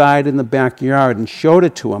outside in the backyard and showed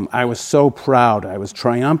it to him. I was so proud. I was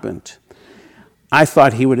triumphant. I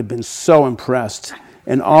thought he would have been so impressed.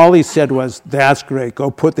 And all he said was, "That's great, go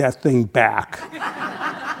put that thing back."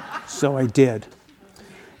 So I did.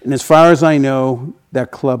 And as far as I know, that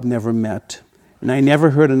club never met. And I never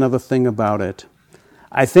heard another thing about it.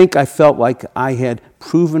 I think I felt like I had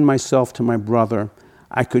proven myself to my brother.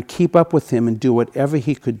 I could keep up with him and do whatever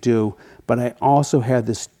he could do, but I also had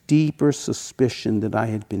this deeper suspicion that I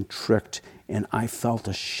had been tricked, and I felt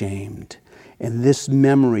ashamed. And this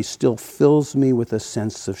memory still fills me with a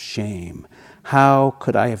sense of shame. How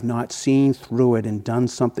could I have not seen through it and done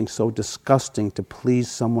something so disgusting to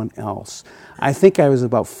please someone else? I think I was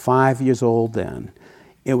about 5 years old then.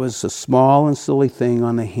 It was a small and silly thing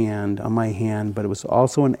on my hand, but it was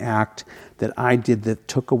also an act that I did that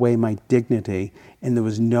took away my dignity, and there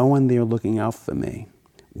was no one there looking out for me.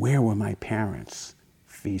 Where were my parents?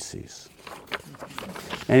 Feces.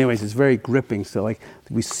 Anyways, it's very gripping. So like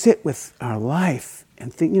we sit with our life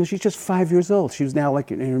and think, she's just 5 years old. She was now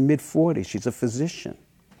like in her mid-40s. She's a physician.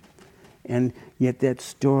 And yet that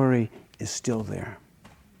story is still there.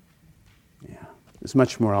 Yeah. There's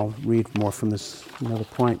much more. I'll read more from this another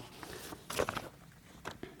point.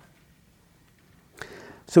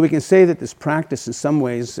 So we can say that this practice, in some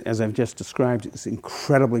ways, as I've just described, is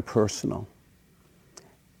incredibly personal.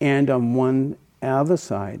 And on one other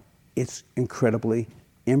side, it's incredibly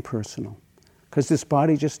impersonal, because this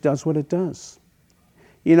body just does what it does.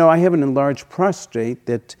 You know, I have an enlarged prostate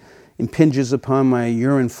that impinges upon my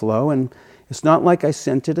urine flow, and it's not like I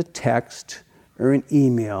sent it a text or an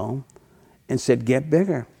email and said, get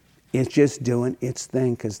bigger. It's just doing its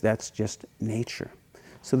thing, because that's just nature.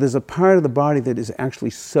 So there's a part of the body that is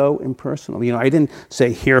actually so impersonal. You know, I didn't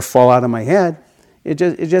say, hair fall out of my head. It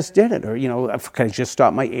just did it. Or, you know, I just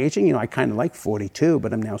stopped my aging. You know, I kind of like 42,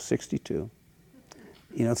 but I'm now 62.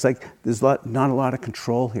 You know, it's like there's not a lot of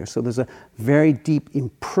control here. So there's a very deep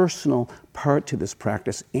impersonal part to this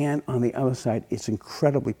practice. And on the other side, it's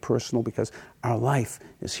incredibly personal, because our life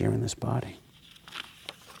is here in this body.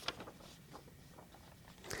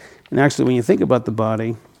 And actually, when you think about the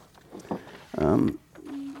body,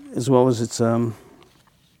 as well as it's not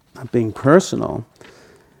being personal,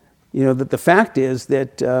 you know, that the fact is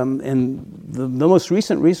that, and the most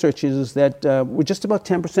recent research is that we're just about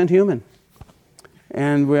 10% human.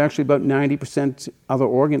 And we're actually about 90% other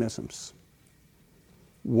organisms.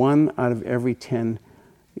 1 out of every 10,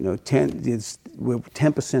 you know, we're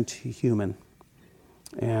 10% human.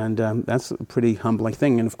 And that's a pretty humbling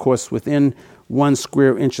thing. And of course, within 1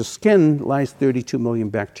 square inch of skin lies 32 million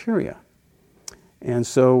bacteria. And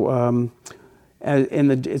so,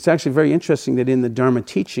 it's actually very interesting that in the Dharma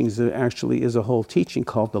teachings, there actually is a whole teaching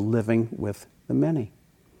called the living with the many.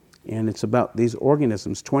 And it's about these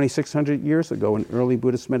organisms. 2,600 years ago, in early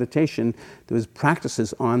Buddhist meditation, there was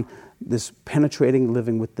practices on this penetrating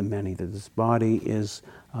living with the many, that this body is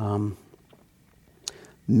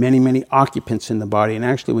many, many occupants in the body. And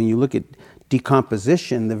actually, when you look at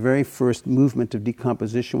decomposition, the very first movement of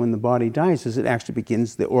decomposition when the body dies is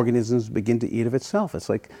the organisms begin to eat of itself. It's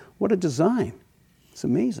like, what a design. It's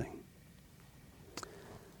amazing.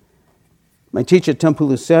 My teacher,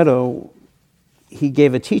 Tampulu Seto, he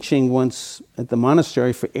gave a teaching once at the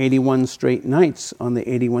monastery for 81 straight nights on the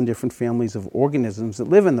 81 different families of organisms that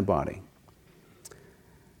live in the body.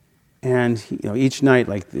 And you know, each night,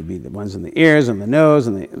 like there'd be the ones in the ears and the nose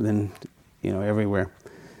and then you know, everywhere.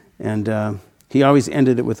 And he always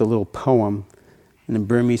ended it with a little poem. And in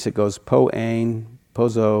Burmese it goes, Po ain,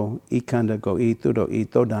 pozo, ikanda go I, tudo I,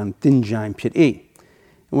 todan, tinjaim pit I.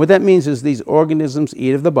 And what that means is these organisms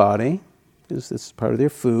eat of the body, because this is part of their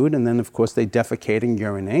food, and then of course they defecate and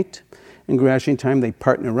urinate. And gradually in time they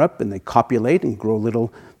partner up and they copulate and grow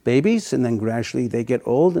little babies, and then gradually they get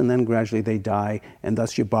old, and then gradually they die, and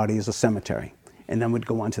thus your body is a cemetery. And then we'd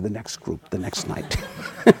go on to the next group the next night.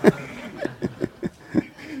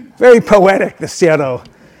 Very poetic, the Seto.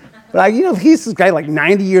 But you know, he's this guy like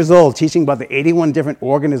 90 years old teaching about the 81 different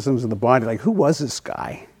organisms of the body. Like, who was this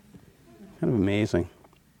guy? Kind of amazing.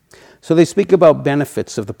 So they speak about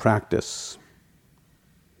benefits of the practice.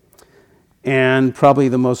 And probably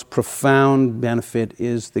the most profound benefit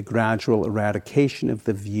is the gradual eradication of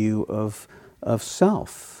the view of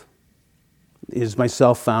self. Is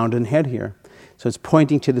myself found in head here? So it's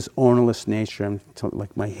pointing to this ownerless nature,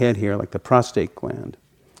 like my head here, like the prostate gland.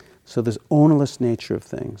 So this ownerless nature of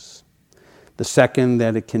things. The second,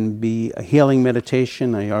 that it can be a healing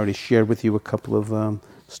meditation. I already shared with you a couple of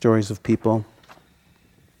stories of people.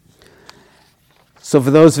 So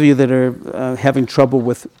for those of you that are having trouble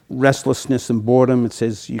with restlessness and boredom, it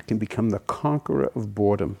says you can become the conqueror of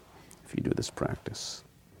boredom if you do this practice.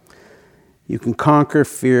 You can conquer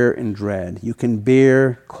fear and dread. You can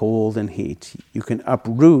bear cold and heat. You can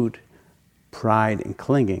uproot pride and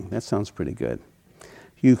clinging. That sounds pretty good.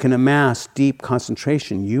 You can amass deep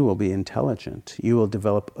concentration. You will be intelligent. You will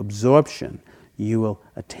develop absorption. You will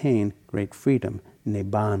attain great freedom,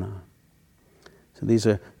 nibbana. So these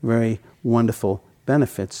are very wonderful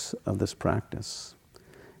benefits of this practice.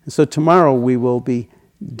 And so tomorrow we will be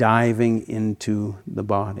diving into the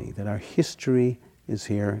body, that our history is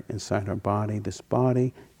here inside our body. This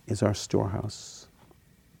body is our storehouse.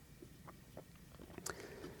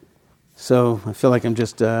 So I feel like I'm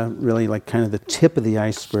just really like kind of the tip of the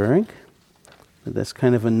iceberg. But that's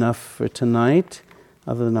kind of enough for tonight,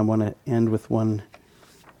 other than I want to end with one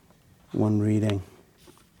reading.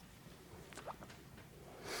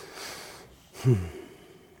 So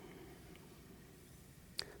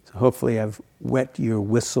hopefully I've wet your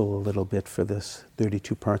whistle a little bit for this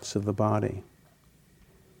 32 parts of the body.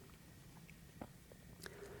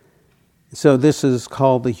 So this is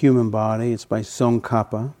called The Human Body. It's by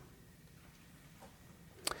Tsongkhapa.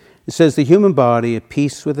 It says, the human body, at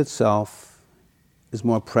peace with itself, is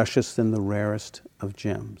more precious than the rarest of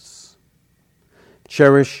gems.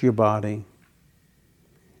 Cherish your body.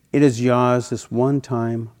 It is yours this one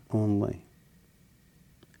time only.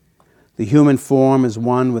 The human form is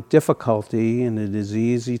one with difficulty, and it is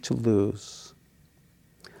easy to lose.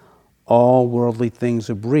 All worldly things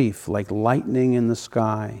are brief, like lightning in the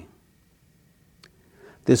sky.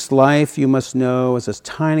 This life, you must know, is a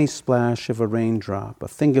tiny splash of a raindrop, a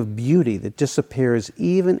thing of beauty that disappears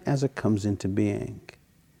even as it comes into being.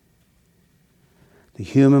 The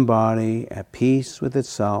human body, at peace with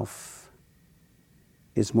itself,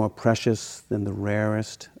 is more precious than the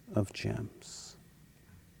rarest of gems.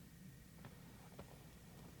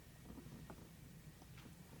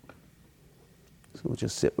 So we'll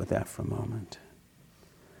just sit with that for a moment.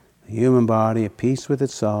 The human body, at peace with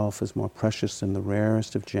itself, is more precious than the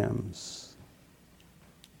rarest of gems.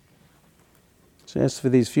 Just for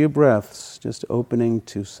these few breaths, just opening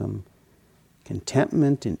to some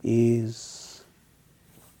contentment and ease.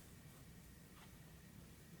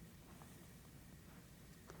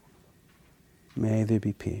 May there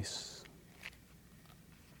be peace.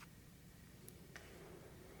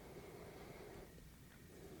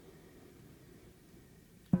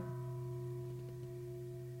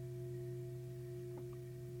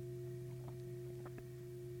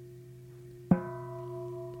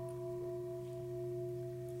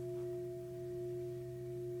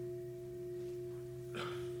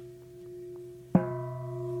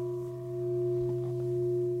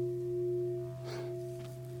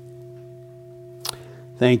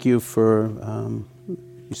 Thank you for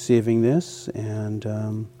receiving this, and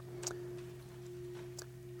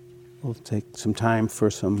we'll take some time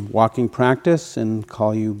for some walking practice and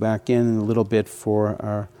call you back in a little bit for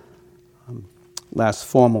our last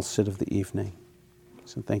formal sit of the evening.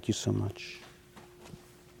 So thank you so much.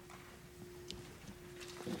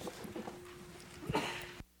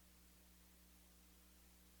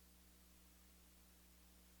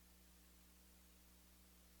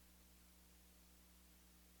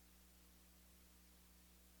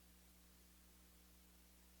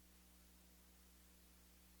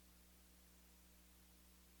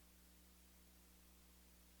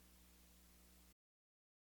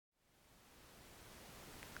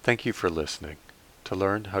 Thank you for listening. To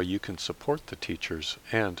learn how you can support the teachers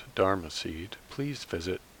and Dharma Seed, please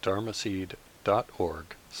visit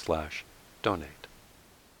dharmaseed.org/donate.